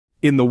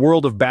In the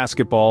world of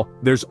basketball,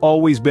 there's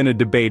always been a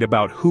debate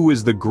about who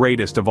is the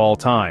greatest of all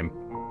time.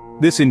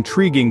 This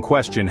intriguing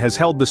question has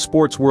held the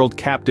sports world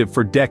captive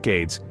for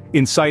decades,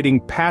 inciting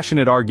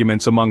passionate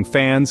arguments among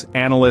fans,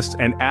 analysts,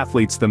 and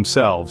athletes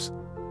themselves.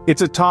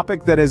 It's a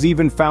topic that has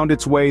even found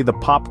its way the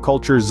pop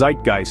culture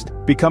zeitgeist,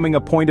 becoming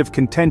a point of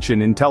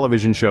contention in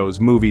television shows,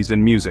 movies,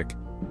 and music.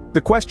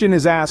 The question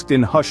is asked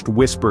in hushed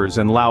whispers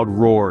and loud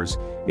roars,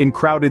 in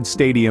crowded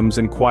stadiums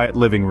and quiet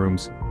living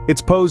rooms.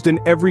 It's posed in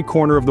every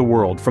corner of the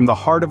world, from the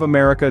heart of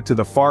America to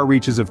the far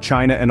reaches of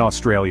China and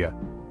Australia.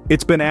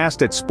 It's been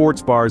asked at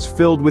sports bars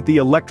filled with the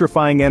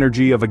electrifying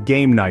energy of a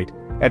game night,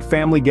 at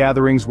family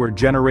gatherings where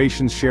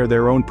generations share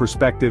their own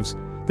perspectives,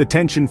 the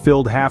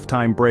tension-filled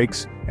halftime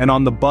breaks, and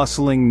on the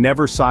bustling,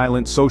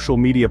 never-silent social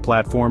media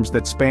platforms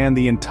that span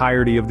the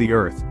entirety of the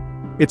earth.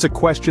 It's a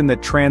question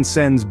that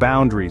transcends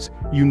boundaries,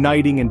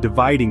 uniting and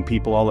dividing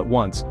people all at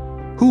once.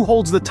 Who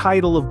holds the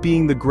title of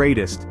being the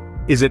greatest?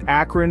 Is it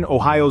Akron,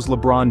 Ohio's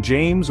LeBron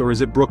James, or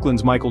is it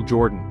Brooklyn's Michael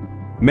Jordan?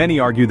 Many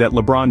argue that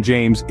LeBron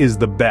James is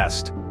the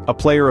best, a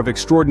player of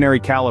extraordinary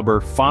caliber,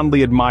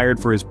 fondly admired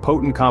for his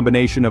potent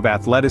combination of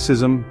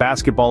athleticism,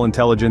 basketball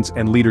intelligence,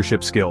 and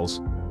leadership skills.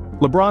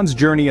 LeBron's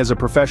journey as a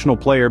professional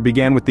player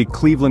began with the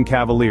Cleveland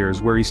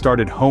Cavaliers, where he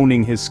started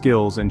honing his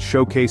skills and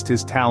showcased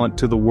his talent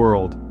to the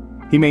world.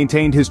 He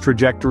maintained his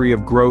trajectory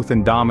of growth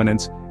and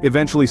dominance,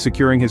 eventually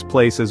securing his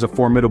place as a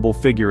formidable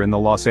figure in the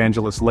Los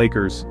Angeles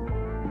Lakers.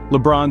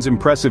 LeBron's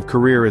impressive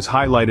career is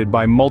highlighted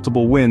by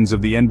multiple wins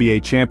of the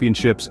NBA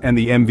championships and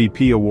the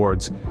MVP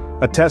awards,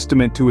 a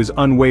testament to his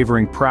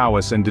unwavering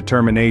prowess and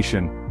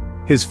determination.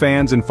 His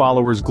fans and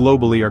followers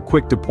globally are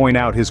quick to point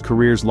out his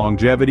career's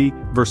longevity,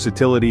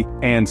 versatility,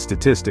 and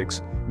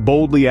statistics,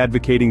 boldly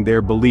advocating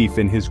their belief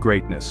in his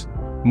greatness.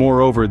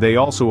 Moreover, they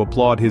also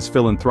applaud his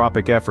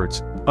philanthropic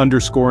efforts,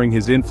 underscoring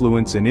his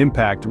influence and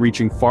impact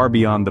reaching far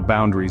beyond the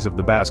boundaries of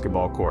the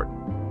basketball court.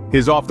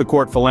 His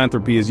off-the-court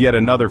philanthropy is yet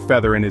another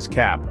feather in his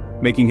cap,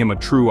 making him a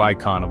true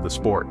icon of the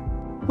sport.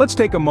 Let's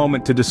take a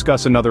moment to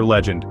discuss another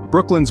legend,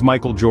 Brooklyn's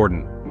Michael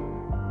Jordan.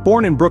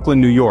 Born in Brooklyn,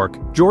 New York,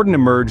 Jordan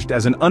emerged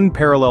as an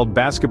unparalleled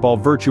basketball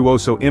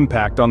virtuoso.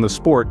 Impact on the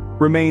sport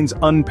remains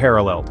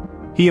unparalleled.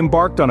 He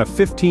embarked on a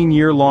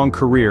 15-year-long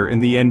career in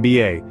the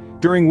NBA,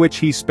 during which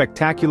he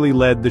spectacularly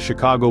led the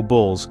Chicago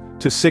Bulls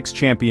to 6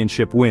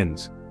 championship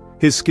wins.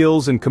 His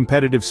skills and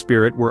competitive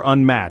spirit were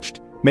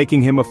unmatched,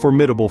 making him a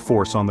formidable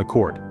force on the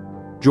court.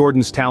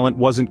 Jordan's talent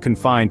wasn't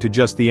confined to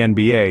just the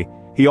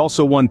NBA, he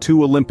also won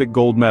 2 Olympic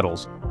gold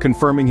medals,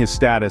 confirming his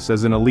status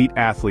as an elite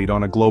athlete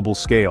on a global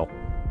scale.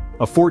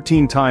 A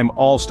 14-time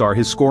All-Star,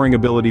 his scoring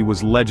ability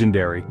was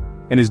legendary,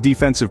 and his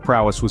defensive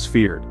prowess was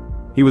feared.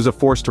 He was a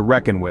force to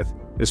reckon with,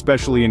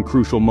 especially in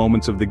crucial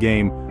moments of the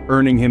game,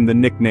 earning him the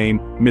nickname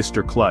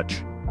Mr.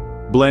 Clutch.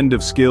 Blend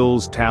of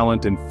skills,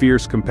 talent, and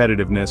fierce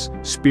competitiveness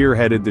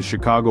spearheaded the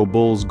Chicago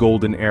Bulls'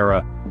 golden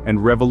era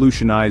and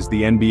revolutionized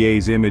the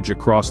NBA's image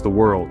across the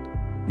world.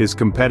 His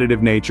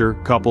competitive nature,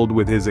 coupled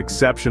with his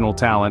exceptional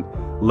talent,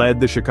 led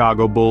the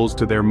Chicago Bulls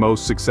to their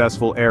most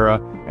successful era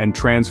and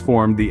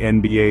transformed the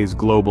NBA's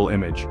global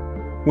image.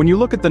 When you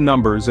look at the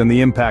numbers and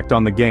the impact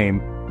on the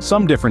game,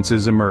 some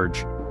differences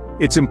emerge.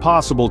 It's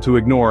impossible to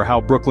ignore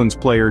how Brooklyn's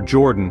player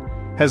Jordan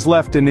has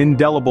left an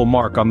indelible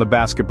mark on the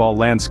basketball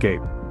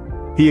landscape.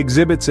 He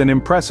exhibits an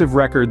impressive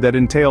record that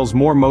entails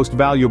more Most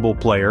Valuable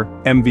Player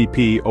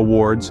 (MVP)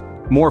 awards,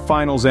 more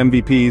Finals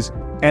MVPs,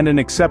 and an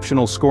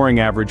exceptional scoring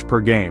average per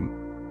game.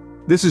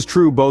 This is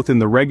true both in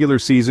the regular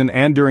season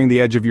and during the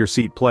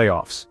edge-of-your-seat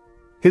playoffs.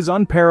 His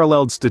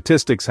unparalleled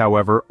statistics,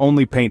 however,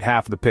 only paint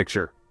half the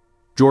picture.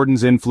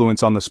 Jordan's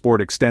influence on the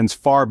sport extends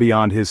far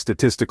beyond his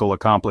statistical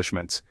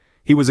accomplishments.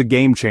 He was a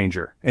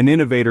game-changer, an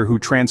innovator who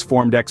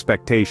transformed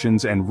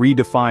expectations and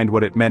redefined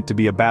what it meant to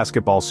be a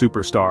basketball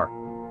superstar.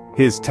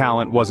 His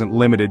talent wasn't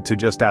limited to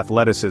just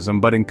athleticism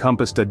but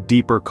encompassed a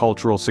deeper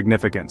cultural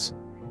significance.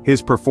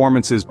 His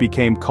performances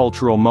became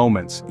cultural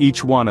moments,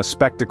 each one a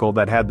spectacle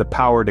that had the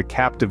power to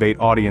captivate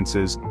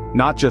audiences,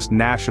 not just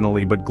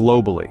nationally but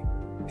globally.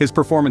 His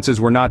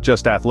performances were not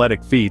just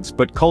athletic feats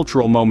but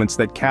cultural moments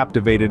that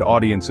captivated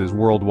audiences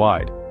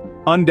worldwide.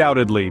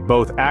 Undoubtedly,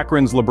 both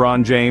Akron's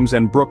LeBron James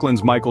and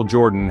Brooklyn's Michael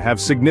Jordan have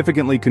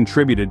significantly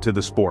contributed to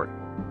the sport.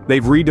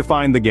 They've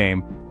redefined the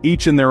game,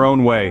 each in their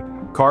own way,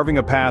 carving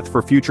a path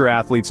for future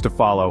athletes to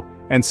follow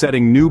and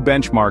setting new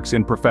benchmarks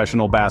in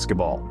professional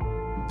basketball.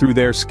 Through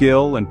their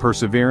skill and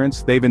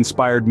perseverance, they've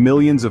inspired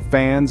millions of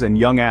fans and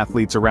young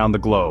athletes around the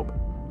globe.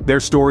 Their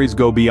stories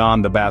go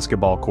beyond the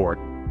basketball court.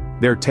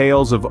 They're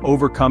tales of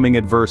overcoming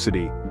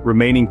adversity,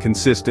 remaining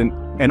consistent,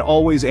 and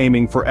always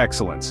aiming for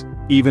excellence,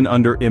 even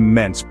under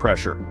immense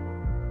pressure.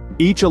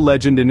 Each a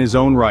legend in his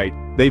own right,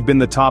 they've been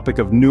the topic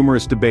of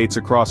numerous debates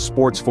across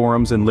sports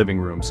forums and living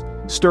rooms,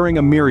 stirring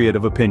a myriad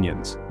of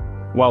opinions.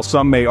 While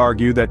some may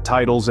argue that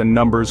titles and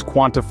numbers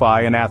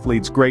quantify an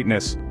athlete's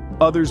greatness,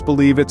 others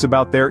believe it's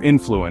about their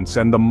influence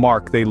and the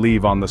mark they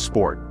leave on the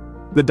sport.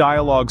 The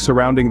dialogue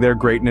surrounding their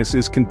greatness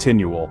is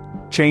continual,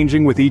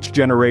 changing with each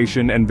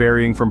generation and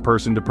varying from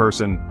person to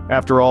person.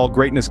 After all,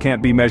 greatness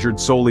can't be measured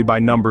solely by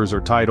numbers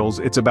or titles.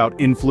 It's about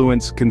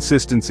influence,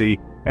 consistency,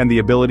 and the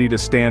ability to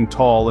stand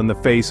tall in the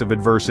face of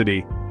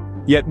adversity.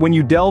 Yet when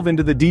you delve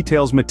into the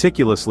details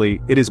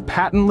meticulously, it is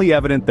patently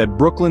evident that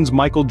Brooklyn's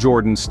Michael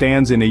Jordan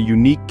stands in a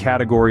unique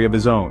category of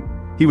his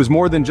own. He was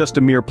more than just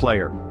a mere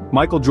player.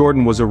 Michael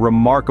Jordan was a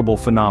remarkable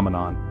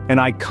phenomenon, an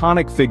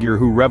iconic figure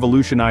who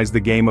revolutionized the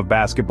game of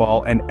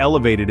basketball and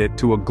elevated it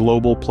to a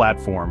global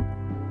platform.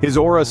 His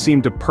aura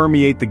seemed to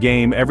permeate the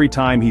game every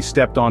time he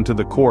stepped onto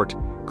the court,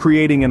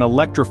 creating an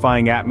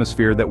electrifying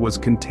atmosphere that was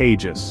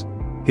contagious.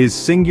 His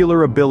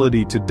singular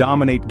ability to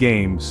dominate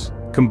games,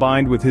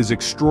 combined with his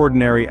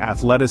extraordinary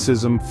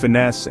athleticism,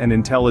 finesse, and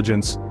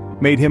intelligence,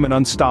 made him an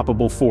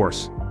unstoppable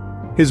force.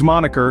 His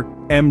moniker,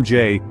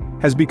 MJ,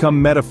 has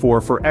become metaphor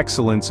for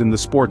excellence in the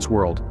sports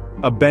world,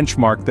 a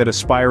benchmark that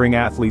aspiring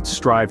athletes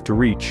strive to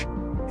reach.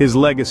 His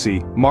legacy,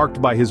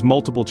 marked by his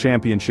multiple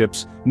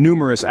championships,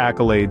 numerous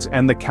accolades,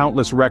 and the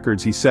countless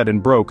records he set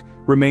and broke,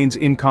 remains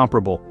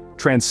incomparable,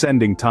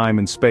 transcending time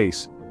and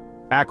space.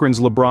 Akron's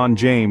LeBron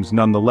James,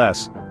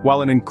 nonetheless,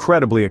 while an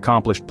incredibly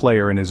accomplished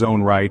player in his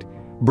own right,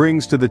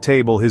 brings to the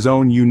table his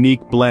own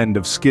unique blend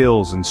of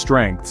skills and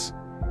strengths.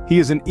 He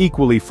is an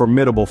equally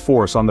formidable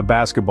force on the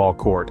basketball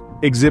court,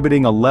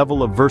 exhibiting a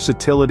level of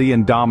versatility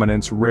and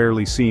dominance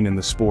rarely seen in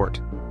the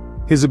sport.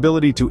 His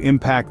ability to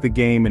impact the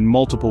game in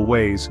multiple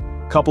ways,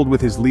 coupled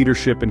with his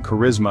leadership and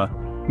charisma,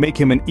 make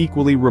him an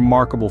equally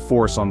remarkable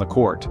force on the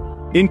court.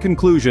 In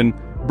conclusion,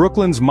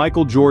 Brooklyn's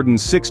Michael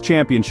Jordan's 6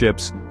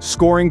 championships,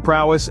 scoring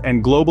prowess,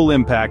 and global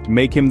impact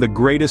make him the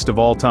greatest of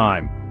all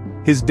time.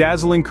 His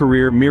dazzling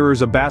career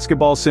mirrors a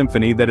basketball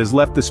symphony that has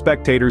left the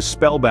spectators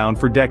spellbound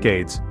for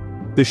decades.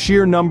 The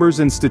sheer numbers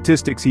and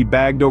statistics he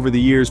bagged over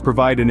the years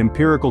provide an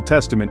empirical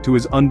testament to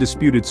his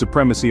undisputed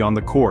supremacy on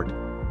the court.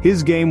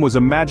 His game was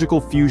a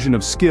magical fusion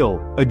of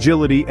skill,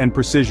 agility, and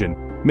precision,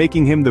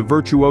 making him the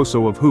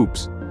virtuoso of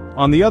hoops.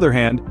 On the other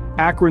hand,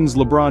 Akron's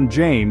LeBron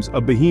James,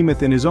 a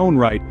behemoth in his own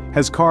right,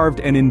 has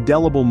carved an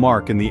indelible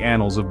mark in the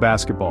annals of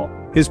basketball.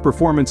 His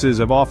performances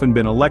have often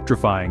been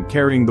electrifying,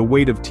 carrying the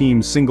weight of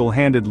teams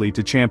single-handedly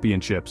to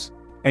championships.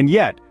 And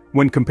yet,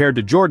 when compared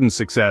to Jordan's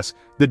success,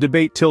 the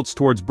debate tilts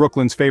towards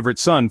Brooklyn's favorite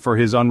son for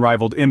his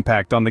unrivaled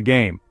impact on the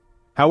game.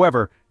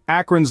 However,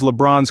 Akron's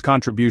LeBron's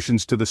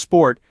contributions to the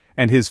sport,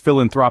 and his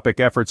philanthropic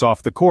efforts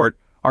off the court,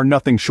 are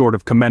nothing short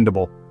of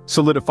commendable,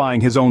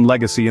 solidifying his own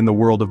legacy in the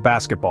world of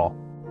basketball.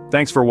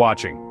 Thanks for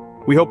watching.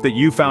 We hope that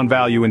you found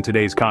value in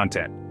today's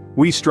content.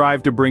 We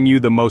strive to bring you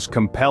the most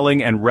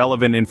compelling and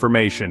relevant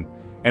information,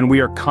 and we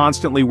are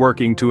constantly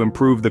working to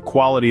improve the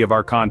quality of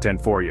our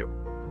content for you.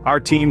 Our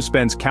team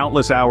spends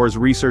countless hours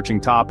researching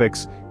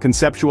topics,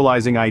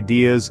 conceptualizing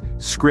ideas,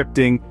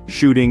 scripting,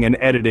 shooting, and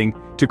editing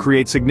to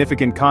create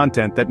significant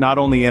content that not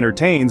only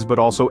entertains but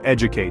also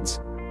educates.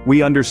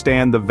 We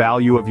understand the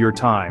value of your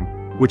time,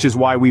 which is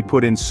why we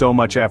put in so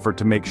much effort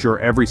to make sure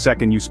every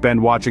second you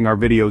spend watching our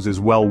videos is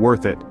well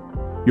worth it.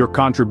 Your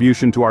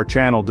contribution to our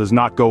channel does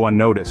not go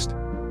unnoticed.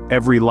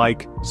 Every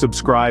like,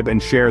 subscribe,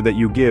 and share that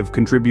you give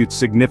contributes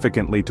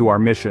significantly to our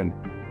mission.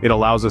 It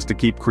allows us to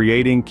keep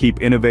creating, keep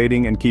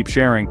innovating, and keep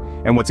sharing,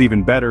 and what's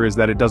even better is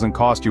that it doesn't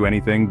cost you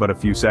anything but a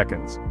few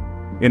seconds.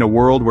 In a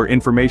world where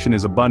information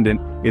is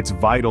abundant, it's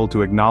vital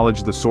to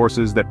acknowledge the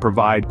sources that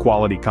provide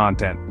quality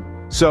content.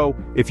 So,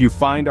 if you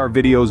find our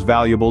videos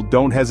valuable,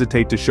 don't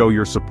hesitate to show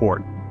your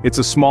support. It's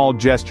a small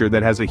gesture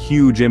that has a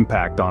huge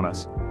impact on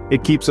us.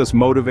 It keeps us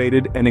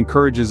motivated and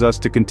encourages us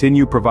to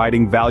continue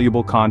providing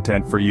valuable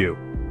content for you.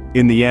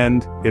 In the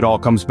end, it all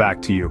comes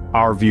back to you,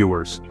 our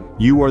viewers.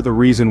 You are the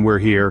reason we're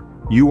here.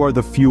 You are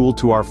the fuel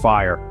to our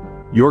fire.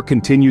 Your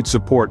continued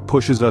support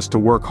pushes us to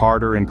work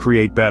harder and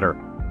create better.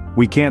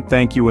 We can't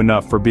thank you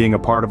enough for being a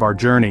part of our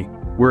journey.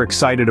 We're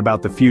excited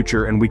about the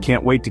future and we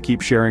can't wait to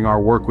keep sharing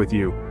our work with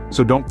you.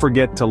 So don't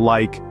forget to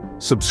like,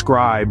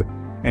 subscribe,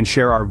 and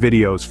share our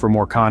videos for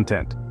more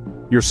content.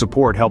 Your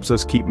support helps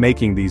us keep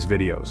making these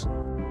videos.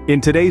 In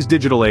today's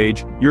digital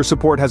age, your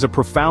support has a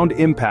profound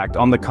impact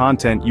on the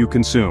content you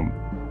consume.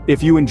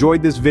 If you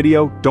enjoyed this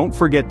video, don't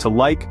forget to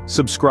like,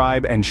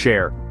 subscribe, and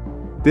share.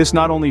 This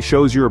not only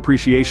shows your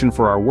appreciation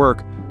for our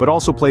work, but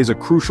also plays a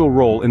crucial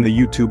role in the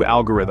YouTube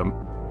algorithm.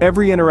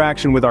 Every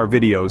interaction with our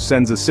videos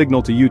sends a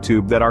signal to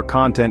YouTube that our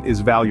content is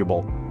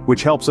valuable,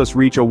 which helps us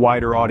reach a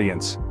wider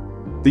audience.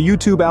 The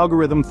YouTube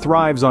algorithm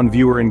thrives on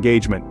viewer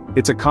engagement.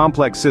 It's a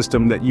complex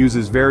system that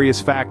uses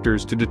various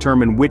factors to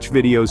determine which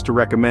videos to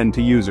recommend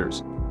to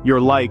users.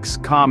 Your likes,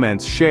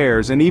 comments,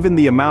 shares, and even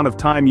the amount of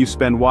time you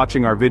spend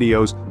watching our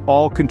videos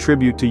all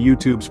contribute to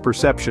YouTube's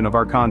perception of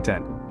our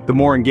content. The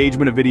more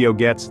engagement a video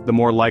gets, the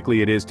more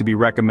likely it is to be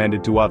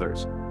recommended to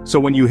others. So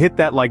when you hit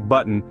that like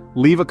button,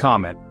 leave a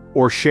comment,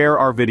 or share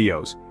our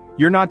videos.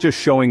 You're not just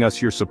showing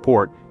us your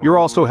support, you're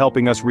also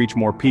helping us reach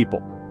more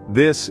people.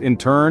 This, in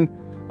turn,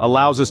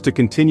 allows us to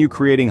continue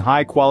creating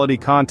high-quality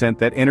content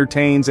that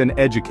entertains and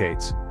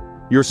educates.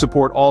 Your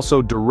support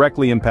also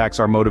directly impacts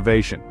our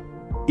motivation.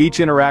 Each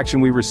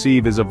interaction we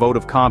receive is a vote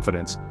of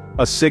confidence,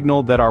 a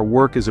signal that our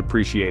work is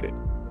appreciated.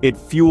 It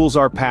fuels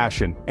our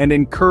passion and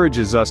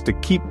encourages us to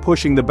keep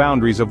pushing the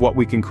boundaries of what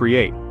we can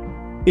create.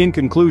 In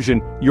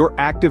conclusion, your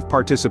active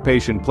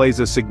participation plays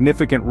a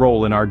significant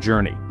role in our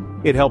journey.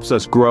 It helps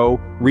us grow,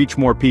 reach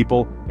more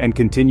people, and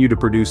continue to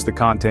produce the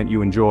content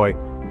you enjoy.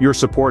 Your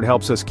support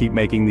helps us keep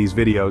making these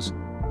videos.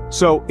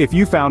 So, if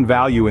you found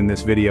value in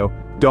this video,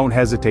 don't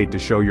hesitate to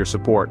show your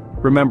support.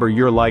 Remember,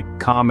 your like,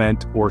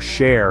 comment, or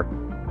share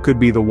could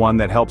be the one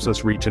that helps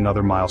us reach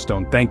another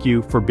milestone. Thank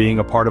you for being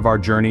a part of our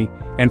journey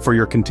and for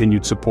your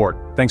continued support.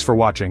 Thanks for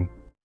watching.